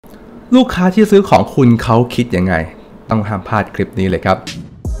ลูกค้าที่ซื้อของคุณเขาคิดยังไงต้องห้ามพลาดคลิปนี้เลยครับ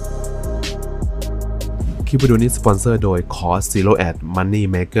คลิปวิดีโอนี้สปอนเซอร์โดย Cost Zero Ad Money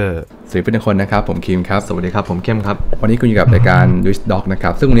Maker สวัสดีทุกคนนะครับผมคิมครับสวัสดีครับผมเข้มครับวันนี้คุณอยู่กับรายการ Rich Dog นะ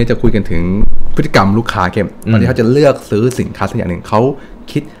ครับซึ่งวันนี้จะคุยกันถึงพฤติกรรมลูกค้าเข้มตอนที่เขาจะเลือกซื้อสินค้าสักอย่างหนึ่งเข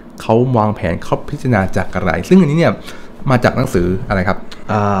าคิดเขาวางแผนเขาพิจารณาจากอะไรซึ่งอันนี้เนี่ยมาจากหนังสืออะไรครั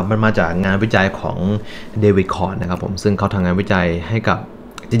บมันมาจากงานวิจัยของเดวิดคอร์นนะครับผมซึ่งเขาทำงานวิจัยให้กั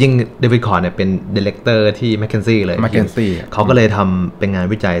บจริงๆเดวิดคอร์นเนี่ยเป็นดีเลกเตอร์ที่แมคเคนซี่เลยเขาก็เลยทำเป็นงา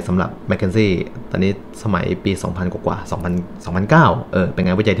นวิจัยสำหรับแมคเคนซี่ตอนนี้สมัยปี 2000 กว่า2009เป็น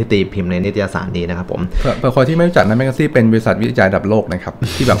งานวิจัยที่ตีพิมพ์ในนิตยสารนี้นะครับผมเพื่อคนที่ไม่รู้จักนะแมคเคนซี่เป็นบริษัทวิจัยระดับโลกนะครั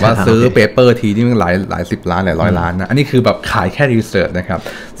บที่แบบว่าซื้อเปเปอร์ทีที่มันหลาย10 ล้านหลายร้อยล้านนะอันนี้คือแบบขายแค่รีเสิร์ชนะครับ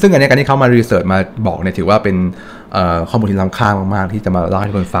ซึ่งอันนี้การที่เขามารีเสิร์ชมาบอกเนี่ยถือว่าเป็นข้อมูลที่ล้ำค่ามากๆที่จะมาเล่าให้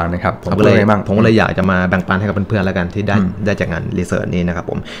ทุกคนฟังนะครับผมก็เลยอยากจะมาแบ่งปันให้กับเพื่อนๆแล้วกันที่ได้จากงานรีเสิร์ชนี้นะครั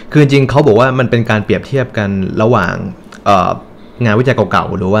บผมคือจริงๆเขาบอกว่ามันเป็นการเปรียบเทียบกันระหว่างงานวิจัยเก่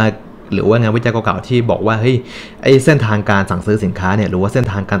าๆหรือว่างานวิจัยเก่าๆที่บอกว่าเฮ้ยไอ้เส้นทางการสั่งซื้อสินค้าเนี่ยหรือว่าเส้น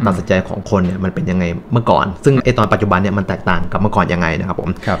ทางการตัดสินใจของคนเนี่ยมันเป็นยังไงเมื่อก่อนซึ่งไอ้ตอนปัจจุบันเนี่ยมันแตกต่างกับเมื่อก่อนยังไงนะครับผ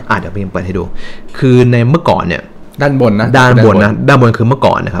มเดี๋ยวพี่เปิดให้ดูคือในเมื่อก่อนเนี่ยด้านบนคือเมื่อ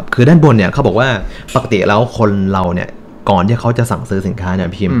ก่อนนะครับคือด้านบนเนี่ยเขาบอกว่าปกติแล้วคนเราเนี่ยก่อนที่เขาจะสั่งซื้อสินค้าเนี่ย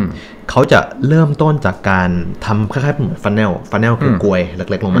พิมพ์เขาจะเริ่มต้นจากการทำคล้ายๆเหมือนฟันเนลคือกลวยเ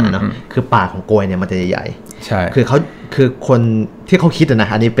ล็กๆลงมาเนาะคือปากของกลวยเนี่ยมันจะใหญ่ใช่คือคนที่เขาคิด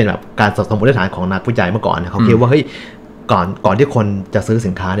นะอันนี้เป็นแบบการสมมติฐานของนักวิจัยเมื่อก่อนนะเขาคิดว่าเฮ้ยก่อนที่คนจะซื้อ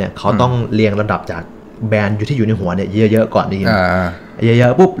สินค้าเนี่ยเขาต้องเรียงลำดับจากแบรนด์ที่อยู่ในหัวเนี่ยเยอะๆก่อนนี่เย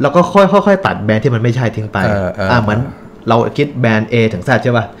อะๆปุ๊บแล้วก็ค่อยๆตัดแบรนด์ที่มันไม่ใช่ทิ้งไปเหมือนเราคิดแบรนด์ A ถึง Z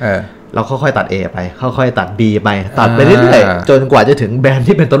ใช่ป่ะเราค่อยๆตัด A ไปค่อยๆตัด B ไปตัดไปเรื่อยๆจนกว่าจะถึงแบร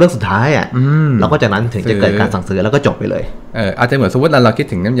นด์ที่เป็นตัวเลือกสุดท้ายอ่ะแล้วก็จากนั้นถึงจะเกิดการสั่งซื้อแล้วก็จบไปเลยอาจจะเหมือนสมมติเราคิด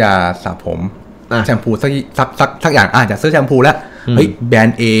ถึงน้ำยาสระผมแชมพูสักอย่างอาจจะซื้อแชมพูแล้วเฮ้ยแบ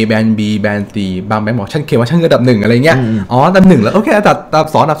รนด์ A แบรนด์ B แบรนด์ C บางแบรนด์บอกฉันเขียนว่าฉันอันดับ1อะไรเงี้ยอ๋ออันดับ1แล้วโอเคอันดับ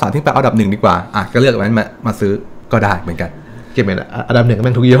2อันดับ3ที่ไปเอาอันดับ1ดีกว่าก็เลือกแบบนั้นมาซื้อก็ได้เหมือนกันเก็บเป็นอันดับ1ก็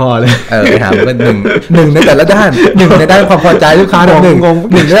แม่งทุกยี่ห้อเลยครับมันหนึ่งในแต่ละด้าน1ในด้านความพอใจลูกค้า1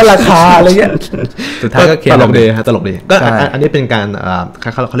ในด้านราคาอะไรเงี้ยสุดท้ายก็เขียนตลกดีก็อันนี้เป็นกา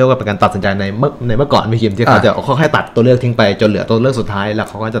รเขาเรียกว่าเป็นการตัดสินใจในเมื่อก่อนพี่คิมที่เขาจะค่อยๆตัดตัวเลือกทิ้งไปจนเหลือตัวเลือกสุดท้ายแล้ว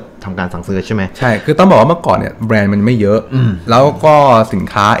เขาก็จะทำการสั่งซื้อใช่ไหมใช่คือต้องบอกว่าเมื่อก่อนเนี่ยแบรนด์มันไม่เยอะแล้วก็สิ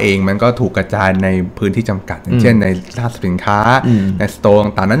นค้าเองมันก็ถูกกระจายในพื้นที่จำกัดอย่างเช่นในร้านสินค้าในสโ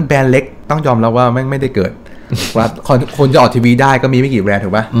ตร์ต่างๆนั้นแบรนด์เล็กต้องยอมรับว่าไม่ได้เกิดว่าคนจะออกทีวีได้ก็มีไม่กี่แบรนด์ถู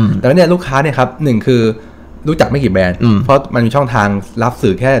กป่ะแต่เนี่ยลูกค้าเนี่ยครับ1คือรู้จักไม่กี่แบรนด์เพราะมันมีช่องทางรับสื่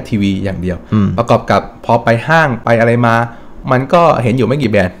อแค่ทีวีอย่างเดียวประกอบกับพอไปห้างไปอะไรมามันก็เห็นอยู่ไม่กี่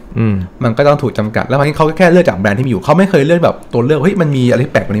แบรนด์มันก็ต้องถูกจำกัดแล้ววันนี้เขาก็แค่เลือกจากแบรนด์ที่มีอยู่เขาไม่เคยเลือกแบบตัวเลือกเฮ้ยมันมีอะไร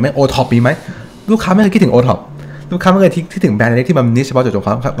แปลกกว่านี้ไหมโอท็อปมีไหมลูกค้าไม่เคยคิดถึงโอท็อปลูกค้าไม่เคยคิดถึงแบรนด์เล็กที่มันนิชเฉพาะเจาะจงเ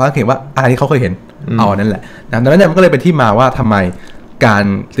ขาเห็นว่าอะไรที่เขาเคยเห็นเอานั่นแหละดังนั้นเนี่ยมันก็เลยเป็นที่มาว่าทำไมก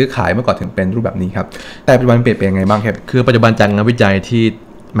ารซื้อขายเมื่อก่อนถึงเป็นรูปแบบนี้ครับแต่ปัจจุบันเปลี่ยนไปยังไงบ้างครับคือปัจจุบันจากงานวิจัยที่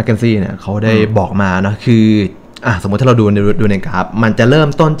แมคเคนซี่เนี่ยเขาได้บอกมานะคือสมมติถ้าเราดูในกราฟมันจะเริ่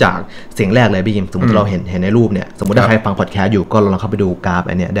มต้นจากเสียงแรกเลยพี่ยิมสมมติเราเห็นในรูปเนี่ยสมมติถ้าใครฟังพอดแคสต์อยู่ก็ลองเข้าไปดูกรา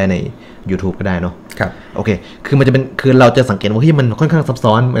ฟอันเนี้ยได้ใน YouTube ก็ได้เนาะครับโอเคคือมันจะเป็นคือเราจะสังเกตว่าที่มันค่อนข้างซั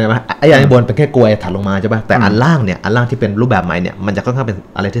บซ้อนใช่ไหมไอ้อันบนเป็นแค่กลวยถัดลงมาใช่ป่ะแต่อันล่างที่เป็นรูปแบบใหม่เนี่ยมันจะค่อนข้างเป็น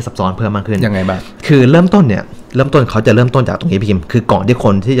อะไรที่ซับซ้อนเพิ่มมากขึ้นยังไงบ้างคือเริ่มต้นเขาจะเริ่มต้นจากตรงนี้พี่คิมคือก่อนที่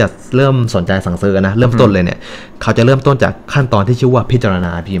คนที่จะเริ่มสนใจสั่งซื้อนะเริ่มต้นเลยเนี่ยเขาจะเริ่มต้นจากขั้นตอนที่ชื่อว่าพิจาร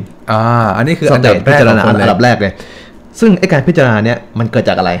ณาพี่คิมอันนี้คืออันดับพิจารณาอันดับแรกเลยซึ่งไอ้การพิจารณาเนี่ยมันเกิ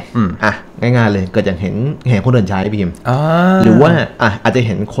ดจากอะไรง่ายๆเลยเกิดจากเห็นคนอื่นใช้พี่พิมหรือว่าอาจจะ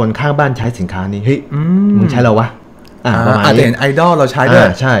เห็นคนข้างบ้านใช้สินค้านี้เฮ้ยมึงใช้เราวะอาจจะเห็นไอดอลเราใช้ด้ว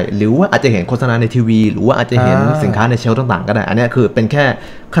ยใช่หรือว่าอาจจะเห็นโฆษณาในทีวีหรือว่าอาจจะเห็นสินค้าในเชลฟ์ต่างๆก็ได้อันนี้คือเป็นแค่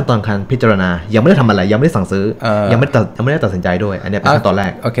ขั้นตอนการพิจารณายังไม่ได้ทำอะไรยังไม่ได้สั่งซื้อยังไม่ได้ตัดสินใจด้วยอันนี้เป็นขั้นตอนแ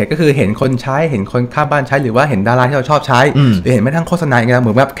รกโอเคก็คือเห็นคนใช้เห็นคนข้างบ้านใช้หรือว่าเห็นดาราที่เราชอบใช้หรือเห็นแม้ทั้งโฆษณาอย่างเงี้ยเห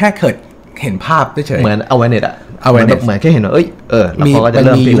มือนแบบแค่เห็นภาพเฉยเหมือนเอาไว้เน็ตเหมือนแค่เห็นว่าแล้วเขาก็จะเ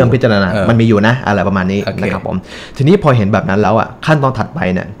ริ่มพิจารณามันมีอยู่นะอะไรประมาณนี้นะครับผมทีนี้พอเห็นแบบนั้นแล้วขั้นตอนถัดไ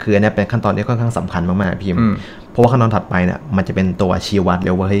ปเนี่ยคืออันนี้เป็นขั้นตอนที่ค่อนข้างสำคัญมากๆพี่เพราะว่าขั้นตอนถัดไปเนี่ยมันจะเป็นตัวชี้วัดเล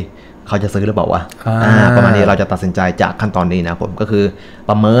ยว่าเฮ้ยเขาจะซื้อหรือเปล่าวะประมาณนี้เราจะตัดสินใจจากขั้นตอนนี้นะผมก็คือ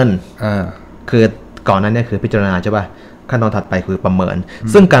ประเมินคือก่อนนั้นเนี่ยคือพิจารณาใช่ป่ะขั้นตอนถัดไปคือประเมิ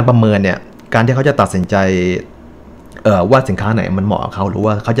นซึ่งการประเมินเนี่ยการที่เขาจะตัดสินใจว่าสินค้าไหนมันเหมาะกับเขาหรื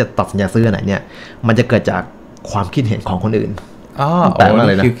อว่าเขาจะตัดสินใจซื้อไหนเนี่ยมันจะเกิดจากความคิดเห็นของคนอื่นแต่ว่าอะไ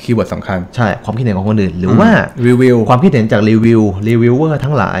รนะคีย์เวิร์ดสำคัญใช่ความคิดเห็นของคนอื่นหรือว่ารีวิวความคิดเห็นจากรีวิวเว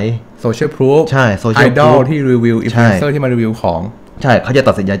อร์ทั้งหลายโซเชียลพรูฟใช่โซเชียลไอดอลที่รีวิวอินฟลูเอนเซอร์ที่มารีวิวของ ใช่เขาจะ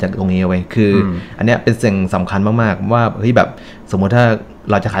ตัดสินใจจากตรงนี้เอาไว้คืออันเนี้ยเป็นสิ่งสำคัญมากๆว่าเฮ้ยแบบสมมติถ้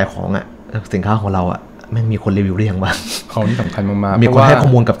าเราจะขายของอ่ะสินค้าของเราอ่ะแม่งมีคนรีวิวหรือยังบ้างของนี่สำคัญมากๆมีคนให้ข้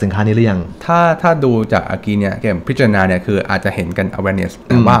อมูลกับสินค้านี้หรือยังถ้าดูจากอากีเนี่ยเกมพิจารณาเนี่ยคืออาจจะเห็นกัน awareness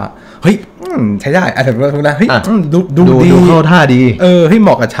แต่ว่าเฮ้ยใช้ได้อาจจะว่าเฮ้ยดูเข้าท่าดีเฮ้ยเหม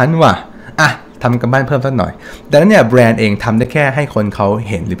าะกับฉันว่ะอ่ะทำกันบ้านเพิ่มสักหน่อยดังนั้นเนี่ยแบรนด์เองทำได้แค่ให้คนเข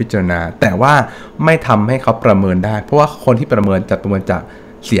าเห็นหรือพิจารณาแต่ว่าไม่ทำให้เขาประเมินได้เพราะว่าคนที่ประเมินจะประเมินจา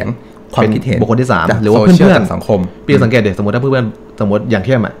กเสียงความคิดเห็นบุคคลที่3หรือว่าเพื่อนๆสังคมพี่สังเกตเดี๋ยวสมมติถ้าเพื่อนสมมติอย่าง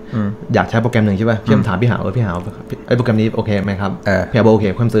เข้มอ่ะอยากใช้โปรแกรมหนึ่งใช่ป่ะเข้มถามพี่หาวพี่หาวไอ้โปรแกรมนี้โอเคไหมครับพี่หาวโอเ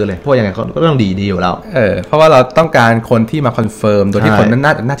คเข้มซื้อเลยเพราะยังไงก็ต้องดีอยู่แล้วเพราะว่าเราต้องการคนที่มาคอนเฟิร์มโดยที่คนนั้น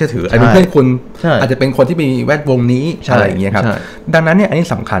น่าเชื่อถือไอ้เพื่อนคุณอาจจะเป็นคนที่มีแวดวงนี้อะไรอย่างเงี้ยครับดังนั้นเนี่ยอัน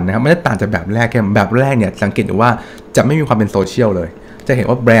นี้สำคัญนะครับไม่ได้ต่างจากแบบแรกแค่แบบแรกเนี่ยสังเกตดูว่าจะไม่มีความเป็นโซเชียลเลยจะเห็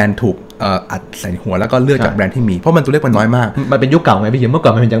นว่าแบรนด์ถูกอัดใส่หัวแล้วก็เลือกจากแบรนด์ที่มีเพราะมันตัวเลขมันน้อยมากมันเป็นยุคเก่าไงพี่เมื่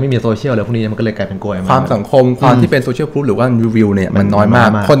อก่อนมันยังไม่มีโซเชียลเลยพวกนี้มันก็เลยกลายเป็นกลวยความสังคมความที่เป็นโซเชียลพูดหรือว่ารีวิวเนี่ยมันน้อย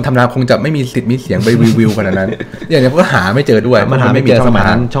มากคนทำงานคงจะไม่มีสิทธิ์มีเสียงไปรีวิวขนาดนั้นอย่างนี้ก็หาไม่เจอด้วยมันหาไม่เจอสมัย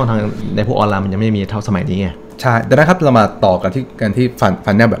นั้นช่องทางในพวกออนไลน์มันยังไม่มีเท่าสมัยนี้ไงใช่ดังนั้นครับเรามาต่อกัน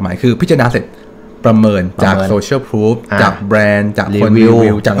ที่ฟันแนลแบบใหม่คือพิจารณาเสร็จประเมินจากโซเชียลพรูฟจากแบรนด์จากคนรี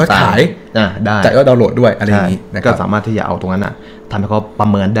วิวจากยอดขายได้จากยอดดาวน์โหลดด้วยอะไรอย่างนี้ก็สามารถที่จะเอาตรงนั้นทำให้เขาประ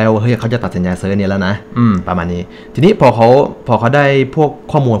เมินได้ว่าเฮ้ยเขาจะตัดสินใจซื้อเนี่ยแล้วนะประมาณนี้ทีนี้พอเขาได้พว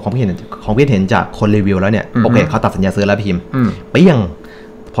กข้อมูลของพี่เห็นจากคนรีวิวแล้วเนี่ยโอเคเขาตัดสินใจซื้อแล้วพิมพ์ไปยั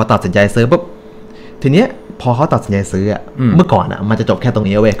งพอตัดสินใจซื้อปุ๊บทีเนี้ยพอเขาตัดสินใจซื้อเมื่อก่อนมันจะจบแค่ตร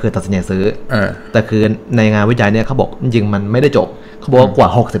งนี้เว้ยคือตัดสินใจซื้อแต่คือในงานวิจัยเนี่ยเขาบอกจริงมันไม่ได้จบเขาบอกว่ากว่า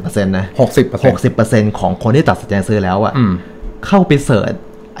 60% นะ 60% ของคนที่ตัดสินใจซื้อแล้วเข้าไปเสิร์ช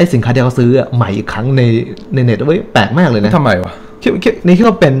ไอ้สินค้าที่เขาซื้อใหม่อีกครั้งในเน็ตเว้ยแปลกมากเลยนะทำไมวะนี่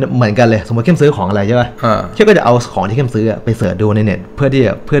ก็เป็นเหมือนกันเลยสมมติเข้มซื้อของอะไรใช่ป่ะเข้มก็จะเอาของที่เข้มซื้อไปเสิร์ชดูในเน็ตเพื่อ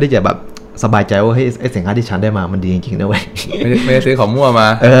ที่จะแบบสบายใจว่าเฮ้ยไอ้สินค้าที่ฉันได้มามันดีจริงๆนะเว้ยไม่ได้ซื้อของมั่ว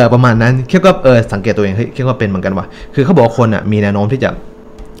มาประมาณนั้นเข้มก็สังเกตตัวเองเฮ้ยเข้มก็เป็นเหมือนกันว่ะคือเขาบอกคนมีแนวโน้มที่จ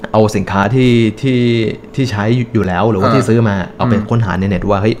ะเอาสินค้าที่ใช้อยู่แล้วหรือว่าที่ซื้อมาเอาไปค้นหาในเน็ต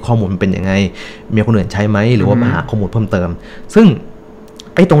ว่าเฮ้ยข้อมูลมันเป็นยังไงมีคนอื่นใช้ไหมหรือว่าหาข้อมูลเพิ่มเติมซึ่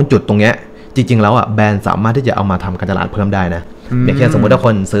งไอ้ตรงจุดตรงเนี้ยจริงๆแล้วแบรนด์สามารถที่จะเอามาทำการตลาดเพิ่มได้นะอย่างเช่นสมมติถ้าค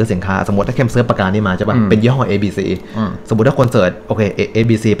นซื้อสินค้าสมมติถ้าเข้มซื้อปากกานี้มาใช่ป่ะเป็นยี่ห้อ ABC สมมติถ้าคนเสิร์ชโอเค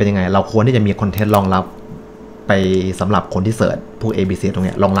ABC เป็นยังไงเราควรที่จะมีคอนเทนต์รองรับไปสำหรับคนที่เสิร์ชพวก ABC ตรงเ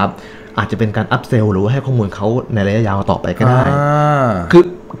นี้ยรองรับอาจจะเป็นการอัพเซลหรือให้ข้อมูลเขาในระยะยาวต่อไปก็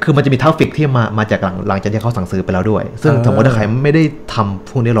ได้คือมันจะมีทราฟฟิกที่มาจากหลังจากที่เขาสั่งซื้อไปแล้วด้วยซึ่งสมมติถ้าใครไม่ได้ทำ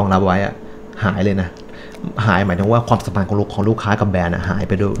พวกนี้รองรับไว้หายเลยนะหายหมายถึงว่าความสัมพันธ์ของลูกค้ากับแบรนด์หา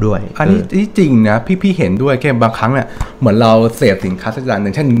ยไปด้วยอันนี้จริงนะพี่เห็นด้วยแค่บางครั้งเนี่ยเหมือนเราเสพสินค้าสักอย่างหนึ่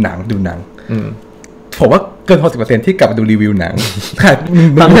งเช่นดูหนังผมว่าเกิน 60% ที่กลับมาดูรีวิวหนัง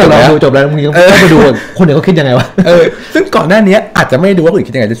บางทีเราดูจบแล้วมึงต้องไปดูคนอื่นเขาคิดยังไงวะซึ่งก่อนหน้านี้อาจจะไม่ดูว่าคนอื่น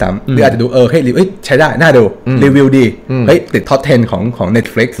คิดยังไงด้วยซ้ำหรืออาจจะดูเฮ้ยใช้ได้น่าดูรีวิวดีเฮ้ยติดท็อป 10 ของ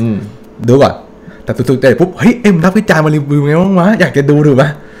Netflix ดูก่อนแต่สุดๆแต่ปุ๊บเฮ้ยนักวิจารณ์มารีวิวไงวะอยากจะดูถูกไห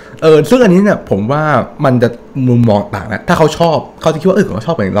มซึ่งอันนี้เนี่ยผมว่ามันจะมุมมองต่างนะถ้าเขาชอบเขาจะคิดว่าเขาช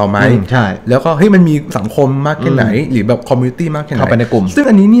อบแบบเราไหมใช่แล้วก็เฮ้ยมันมีสังคมมากแค่ไหนหรือแบบคอมมูนิตี้มากแค่ไหนเข้าไปในกลุ่มซึ่ง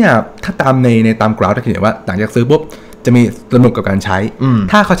อันนี้เนี่ยถ้าตามในตามกราฟจะเห็นว่าหลังจากซื้อปุ๊บจะมีสนุกกับการ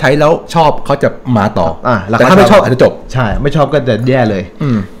ใช้ถ้าเขาใช้แล้วชอบเขาจะมาต่อแต่ถ้าไม่ชอบอาจจะจบใช่ไม่ชอบก็จะแย่เล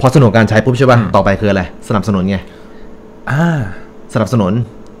ยพอสนุกการใช้ปุ๊บใช่ป่ะต่อไปคืออะไรสนับสนุนไงสนับสนุ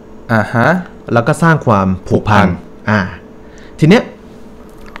นแล้วก็สร้างความผูกพันทีเนี้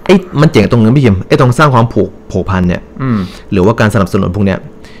ยมันเจ๋งตรงนี้พี่ยิมตรงสร้างความผูกพันเนี่ยหรือว่าการสนับสนุนพวกเนี้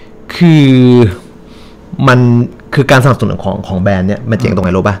ยคือการสนับสนุนของแบรนด์เนี่ยมันเจ๋งตรงไ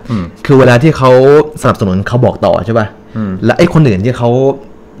หนรู้ป่ะคือเวลาที่เขาสนับสนุนเขาบอกต่อใช่ป่ะแล้วคนอื่นที่เขา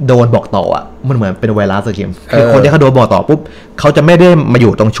โดนบอกต่อมันเหมือนเป็นไวรัสกิมคือคนที่เขาโดนบอกต่อปุ๊บเขาจะไม่ได้มาอ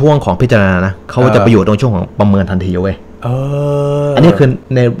ยู่ตรงช่วงของพิจารณานะเขาจะไปอยู่ตรงช่วงของประเมินทันทีเว้ยอันนี้คือ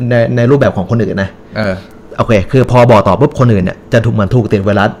ในรูปแบบของคนอื่นนะโอเคคือพอบอกต่อปุ๊บคนอื่นเนี่ยจะถูกติดไ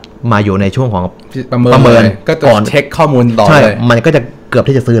วรัสมาอยู่ในช่วงของประเมินก็ก่อนเช็คข้อมูลต่อเลยมันก็จะเกือบ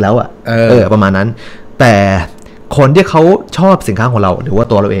ที่จะซื้อแล้วประมาณนั้นแต่คนที่เขาชอบสินค้าของเราหรือว่า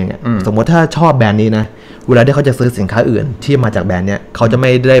ตัวเราเองเนี่ยสมมติถ้าชอบแบรนด์นี้นะเวลาที่เขาจะซื้อสินค้าอื่นที่มาจากแบรนด์เนี้ยเขาจะ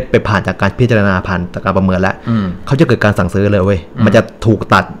ไม่ได้ไปผ่านจากการพิจารณาผ่านจากการประเมินแล้วเขาจะเกิดการสั่งซื้อเลยเว้ยมันจะถู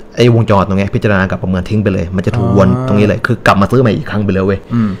กตัดไอ้วงจรตรงนี้พิจารณากับประเมินทิ้งไปเลยมันจะถูกวนตรงนี้เลยคือกลับมาซื้อใหม่อีกครั้งไปเลยเว้ย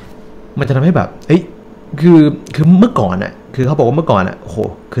มันจะทำให้แบบคือเมื่อก่อนคือเขาบอกว่าเมื่อก่อนโอ้โ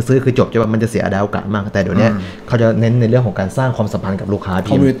หคือซื้อคือจบใช่ป่ะมันจะเสียดาวโอกาสมากแต่เดี๋ยวนี้เขาจะเน้นในเรื่องของการสร้างความสัมพันธ์กับลูกค้า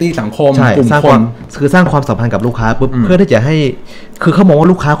คอมมูนิตี้สังคมใช่สร้างความสัมพันธ์กับลูกค้าปุ๊บเพื่อที่จะให้คือเขามองว่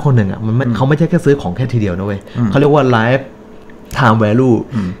าลูกค้าคนหนึ่งเขาไม่ใช่แค่ซื้อของแค่ทีเดียวนะเว้ยเขาเรียกว่า time value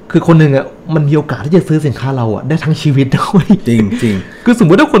คือคนหนึ่งอ่ะมันมีโอกาสที่จะซื้อสินค้าเราอ่ะได้ทั้งชีวิตด้วยจริงคือสม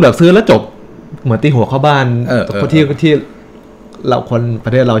มติถ้าคนแบบซื้อแล้วจบเหมือนตีหัวเข้าบ้านคนที่เราคนปร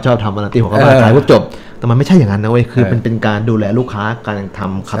ะเทศเราชอบทำมันตีหัวเข้าบ้านขายปุ๊บจบแต่มันไม่ใช่อย่างนั้นนะเว้ยคือเป็นการดูแลลูกค้าการท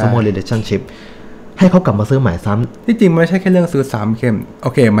ำ customer relationship ให้เขากลับมาซื้อใหม่ซ้ำที่จริงไม่ใช่แค่เรื่องซื้อซ้ำเข้มโอ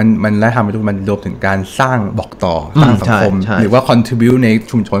เคมันและทำไปทุกมันรวมถึงการสร้างบอกต่อสร้างสังคมหรือว่า contribute ใน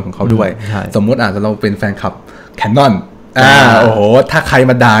ชุมชนของเขาด้วยสมมุติอาจจะเราเป็นแฟนคลับ Canon โอ้โหถ้าใคร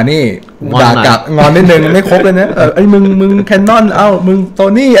มาด่านี่ด่ากลับงอนนิดนึงไม่ครบเลยนะไอ้มึง Canon มึง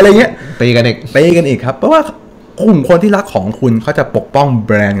Sony อะไรเงี้ยตีกันอีกครับเพราะว่ากลุ่มคนที่รักของคุณเขาจะปกป้องแบ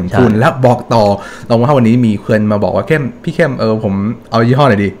รนด์ของคุณและบอกต่อลองว่าวันนี้มีเพื่อนมาบอกว่าพี่เข้มผมเอายี่ห้อ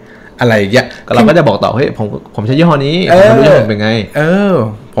ไหนดีอะไรอย่างเงี้ยเราก็จะบอกต่อเฮ้ยผมใช้ยี่ห้อนี้ผมรู้ยี่ห้อเป็นไง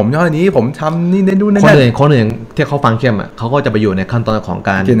ผมยี่ห้อนี้ผมทำนี่ดูนั่นคนหนึ่งที่เขาฟังเข้มอ่ะเขาก็จะไปอยู่ในขั้นตอนของ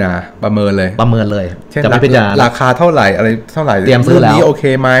การพิจารณาประเมินเลยจะไม่พิจารณาราคาเท่าไหร่อะไรเท่าไหร่เตรียมซื้อแล้วโอเค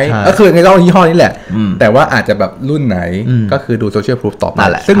ไหมก็คือในเรายี่ห้อนี้แหละแต่ว่าอาจจะแบบรุ่นไหนก็คือดูโซเชียลพรูฟต่อไป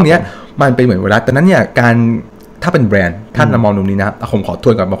ซึ่งเนี้ยมันเป็นเหมือนเวลาแต่นั้นเนี่ยการถ้าเป็นแบรนด์ท่านมองตรงนี้นะครับผมขอท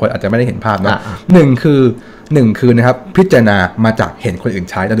วนก่อนบางคนอาจจะไม่ได้เห็นภาพนะหนึ่งคือนะครับพิจารณามาจากเห็นคนอื่น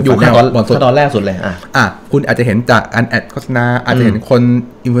ใช้อยู่ขั้นตอนแรกสุดเลยคุณอาจจะเห็นจากอันแอดโฆษณาอาจจะเห็นคน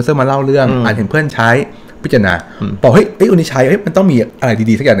อินฟลูเอนเซอร์มาเล่าเรื่องอาจเห็นเพื่อนใช้พิจารณาบอกเฮ้ยอันนี้ใช้มันต้องมีอะไร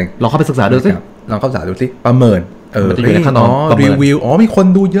ดีๆสักอย่างหนึ่งลองเข้าไปศึกษาดูสิประเมินรีวิวมีคน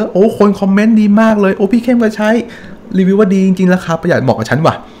ดูเยอะคนคอมเมนต์ดีมากเลยพี่เข้มก็ใช้รีวิวว่าดีจริงๆราคาประหยัดเหมาะกับฉัน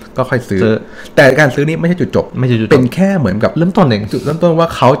ว่ะก็ค่อยซื้อแต่การซื้อนี้ไม่ใช่จุดจบเป็นแค่เหมือนกับเริ่มต้นเองจุดเริ่มต้นว่า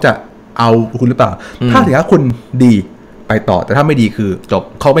เขาจะเอาคุณหรือเปล่าถ้าถือว่าคุณดีไปต่อแต่ถ้าไม่ดีคือจบ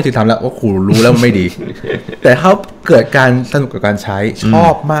เขาไม่ซื้อทำแล้วว่าคุณรู้แล้วมันไม่ดีแต่เขาเกิดการสนุกกับการใช้ชอ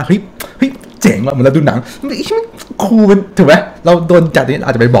บมากเฮ้ยเจ๋งว่ะเหมือนเราดูหนังครูมันถูกไหมเราโดนจัดนี้อ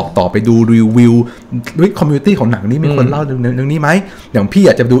าจจะไปบอกต่อไปดูรีวิวด้วยคอมมูนิตี้ของหนังนี้มีคนเล่าเรื่องนี้ไหมอย่างพี่อย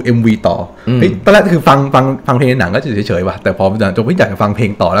ากจะดู MV ต่อตอนแรกคือฟังเพลงในหนังก็เฉยๆว่ะแต่พอจบพี่อยากจะฟังเพล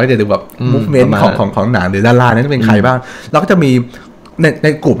งต่อแล้วก็จะดูแบบมูฟเมนต์ของหนังหรือดารานั้นเป็นใครบ้างเราก็จะมีใน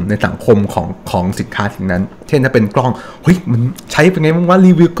กลุ่มในสังคมของสินค้าสิ่งนั้นเช่นถ้าเป็นกล้องเฮ้ยมันใช้เป็นไงบ้างว่า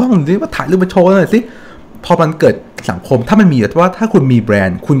รีวิวกล้องหรือว่าถ่ายรูปมาโชว์หน่อยสิพอมันเกิดสังคมถ้ามันมีแต่ว่าถ้าคุณมีแบรน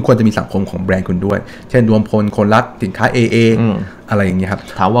ด์คุณควรจะมีสังคมของแบรนด์คุณด้วยเช่นรวมพลคนรักสินค้า AA อะไรอย่างเงี้ยครับ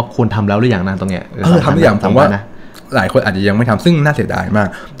ถามว่าคุณทำแล้วหรือยังนะตรงเนี้ยทำหรือยังผมว่าหลายคนอาจจะยังไม่ทำซึ่งน่าเสียดายมาก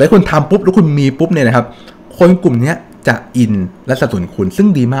แต่คุณทำปุ๊บแล้วคุณมีปุ๊บเนี่ยนะครับคนกลุ่มนี้จะอินและสนับสนุนคุณซึ่ง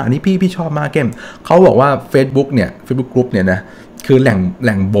ดีมากอันนี้พี่ชอบมากเก้มเขาบอกว่า Facebook เนี่ย Facebook Group เนี่ยนะคือแห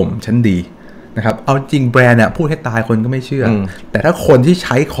ล่งบ่มชั้นดีนะครับเอาจริงแบรนด์เนี่ยพูดให้ตายคนก็ไม่เชื่อแต่ถ้าคนที่ใ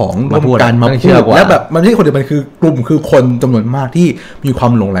ช้ของร่วมกันมาพูดแล้วแบบมันไม่ใช่คนเดียวมันคือกลุ่มคือคนจำนวนมากที่มีควา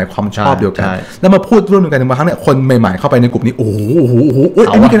มหลงใหลความชอบเดียวกันแล้วมาพูดร่วมกันบางครั้งเนี่ยคนใหม่ๆเข้าไปในกลุ่มนี้โอ้โห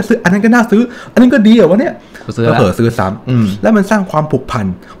อันนี้ก็น่าซื้ออันนั้นก็น่าซื้ออันนั้นก็ดีอ่ะวะเนี่ยก็เผลอซื้อซ้ำแล้วมันสร้างความผูกพัน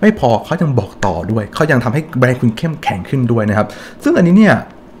ไม่พอเขายังบอกต่อด้วยเขายังทำให้แบรนด์คุณเข้มแข็งขึ้นด้วยนะครับซึ่งอันนี้เนี่ย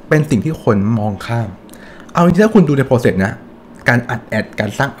เป็นสิ่งที่คนมองข้ามเอาจริงๆถ้าคุณดูในโปรเซสนะการอัดแอดการ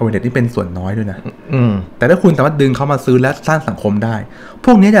สร้าง awareness นี่เป็นส่วนน้อยด้วยนะแต่ถ้าคุณสามารถดึงเขามาซื้อและสร้างสังคมได้พ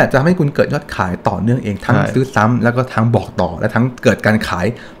วกนี้จะทำให้คุณเกิดยอดขายต่อเนื่องเองทั้งซื้อซ้ำแล้วก็ทั้งบอกต่อและทั้งเกิดการขาย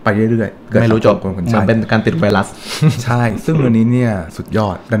ไปเรื่อยๆไม่รู้จบมันเป็นการติดไวรัสใช่ซึ่งวันนี้เนี่ยสุดยอ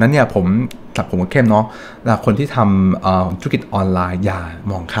ดดังนั้นเนี่ยผมเข้มเนาะคนที่ทำธุรกิจออนไลน์อย่า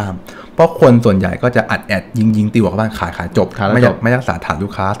มองข้ามเพราะคนส่วนใหญ่ก็จะอัดแอดยิงตีหัวกับบ้านขายจบไม่รักษาฐานลู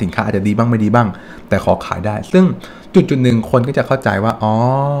กค้าสินค้าอาจจะดีบ้างไม่ดีบ้างแต่ขอขายได้ซึ่งจุดหนึ่งคนก็จะเข้าใจว่า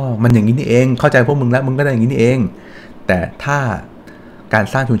มันอย่างนี้นี่เองเข้าใจพวกมึงแล้วมึงก็ได้อย่างนี้นี่เองแต่ถ้าการ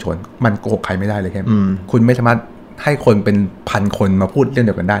สร้างชุมชนมันโกหกใครไม่ได้เลยครับคุณไม่สามารถให้คนเป็นพันคนมาพูดเรื่องเ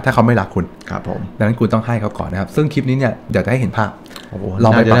ดียวกันได้ถ้าเขาไม่รักคุณครับผมดังนั้นคุณต้องให้เขาก่อนนะครับซึ่งคลิปนี้เนี่ยเดี๋ยวจะให้เห็นภาพลอ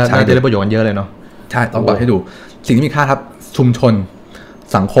งไปปรับใช้จะได้ประโยชน์กันเยอะเลยเนาะใช่ต้องปรับให้ดูสิ่งที่มีค่าครับชุมชน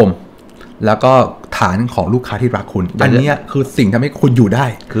สังคมแล้วก็ฐานของลูกค้าที่รักคุณอันนี้คือสิ่งทำให้คุณอยู่ได้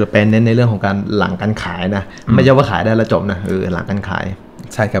คือเป็นเน้นในเรื่องของการหลังการขายนะไม่ใช่ว่าขายได้แล้วจบนะหลังการขาย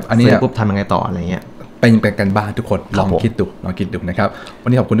ใช่ครับอันนี้ปุ๊บทำยังไงต่ออะไรเงี้ยเป็นกันบ้านทุกคนลองคิดดูนะครับวัน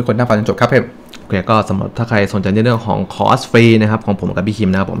นี้ขอบคุณทุกคนนั่งฟังจนจบครับเพ่โอเคก็สำหรับถ้าใครสนใจในเรื่องของคอร์สฟรีนะครับของผมกับพี่คิม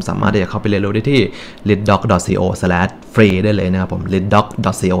นะครับผมสามารถที่จะเข้าไปเรียนรู้ได้ที่ leaddoc.co/free ได้เลยนะครับผม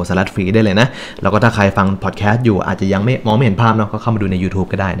leaddoc.co/free ได้เลยนะแล้วก็ถ้าใครฟังพอดแคสต์อยู่อาจจะยังมองไม่เห็นภาพเนาะก็เข้ามาดูใน YouTube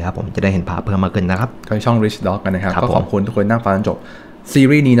ก็ได้นะครับผมจะได้เห็นภาพเพิ่มมากขึ้นนะครับก็ช่อง Rich Dog กันนะครับก็ขอบคุณทุกคนนั่งฟังจนจบซี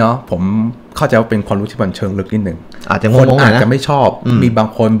รีส์นี้เนาะผมเข้าใจว่าเป็นความรู้ที่มันเชิงลึกนิดหนึ่งอาจจะคนอาจจะไม่ชอบมีบาง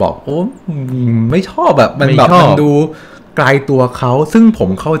คนบอกไม่ชอบแบบมันแบบมันดูไกลตัวเขาซึ่งผม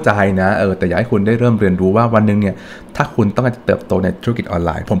เข้าใจนะแต่อยากให้คุณได้เริ่มเรียนรู้ว่าวันนึงเนี่ยถ้าคุณต้องการจะเติบโตในธุรกิจออนไล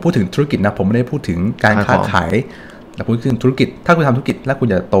น์ผมพูดถึงธุรกิจนะผมไม่ได้พูดถึงการค้าขายแต่พูดถึงธุรกิจถ้าคุณทำธุรกิจแล้วคุณ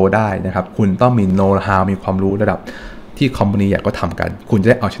จะโตได้นะครับคุณต้องมีโน้ตฮาวมีความรู้ระดับ ที่คอมพานีใหญ่ก็ทำกันคุณจะ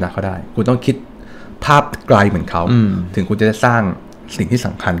ได้เอาชนะเขาได้คุณต้องคิดภาพไกลเหมือนเขาถึงคุณจะได้สร้างสิ่งที่ส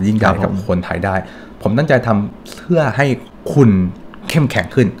ำคัญยิ่งใหญ่กับคนไทยได้ผมตั้งใจทำเพื่อให้คุณเข้มแข็ง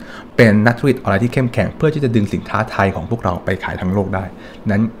ขึ้นเป็นนักธุรกิจออนไลน์ที่เข้มแข็งเพื่อที่จะดึงสินค้าไทยของพวกเราไปขายทั้งโลกได้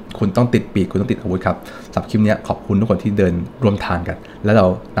นั้นคุณต้องติดปีกคุณต้องติดอาวุธครับสำหรับคลิปนี้ขอบคุณทุกคนที่เดินร่วมทางกันแล้วเรา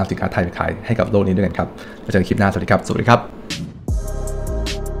นำสินค้าไทยไปขายให้กับโลกนี้ด้วยกันครับแล้วเจอกันคลิปหน้าสวัสดีครับสวัสดีครับ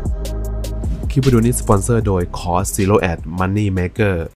คลิปวิดีโอนี้สปอนเซอร์โดยคอร์ส Zero Ad Money Maker